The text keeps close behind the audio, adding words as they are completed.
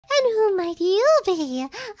And who might you be?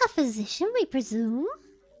 A physician, we presume?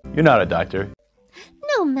 You're not a doctor.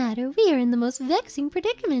 No matter, we are in the most vexing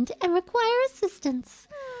predicament and require assistance.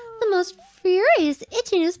 The most furious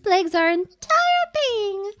itchiness plagues our entire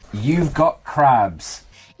being. You've got crabs.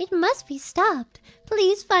 It must be stopped.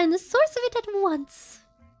 Please find the source of it at once.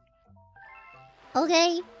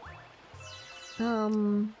 Okay.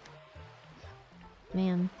 Man.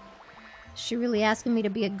 Is she really asking me to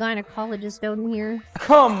be a gynecologist out in here?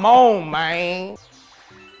 Come on, man.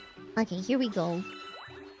 Okay, here we go.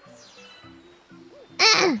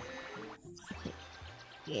 Ah! Okay.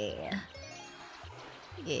 Yeah.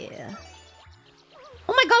 Yeah.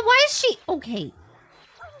 Oh my god, why is she... Okay.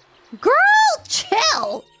 Girl,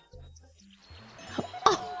 chill!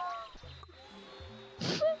 Oh.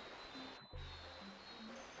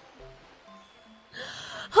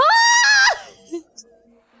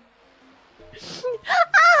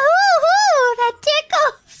 Ahoo-hoo! That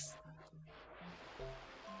tickles!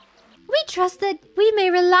 We trust that we may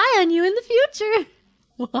rely on you in the future.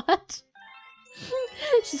 What?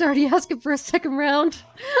 She's already asking for a second round.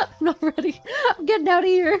 I'm not ready. I'm getting out of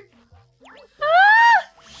here. Ah!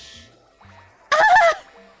 Ah!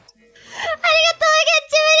 I don't get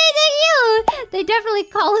too anything you. They definitely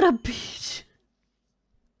call it a beach.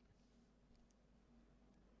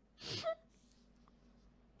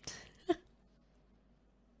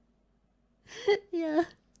 Yeah.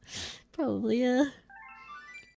 Probably, yeah.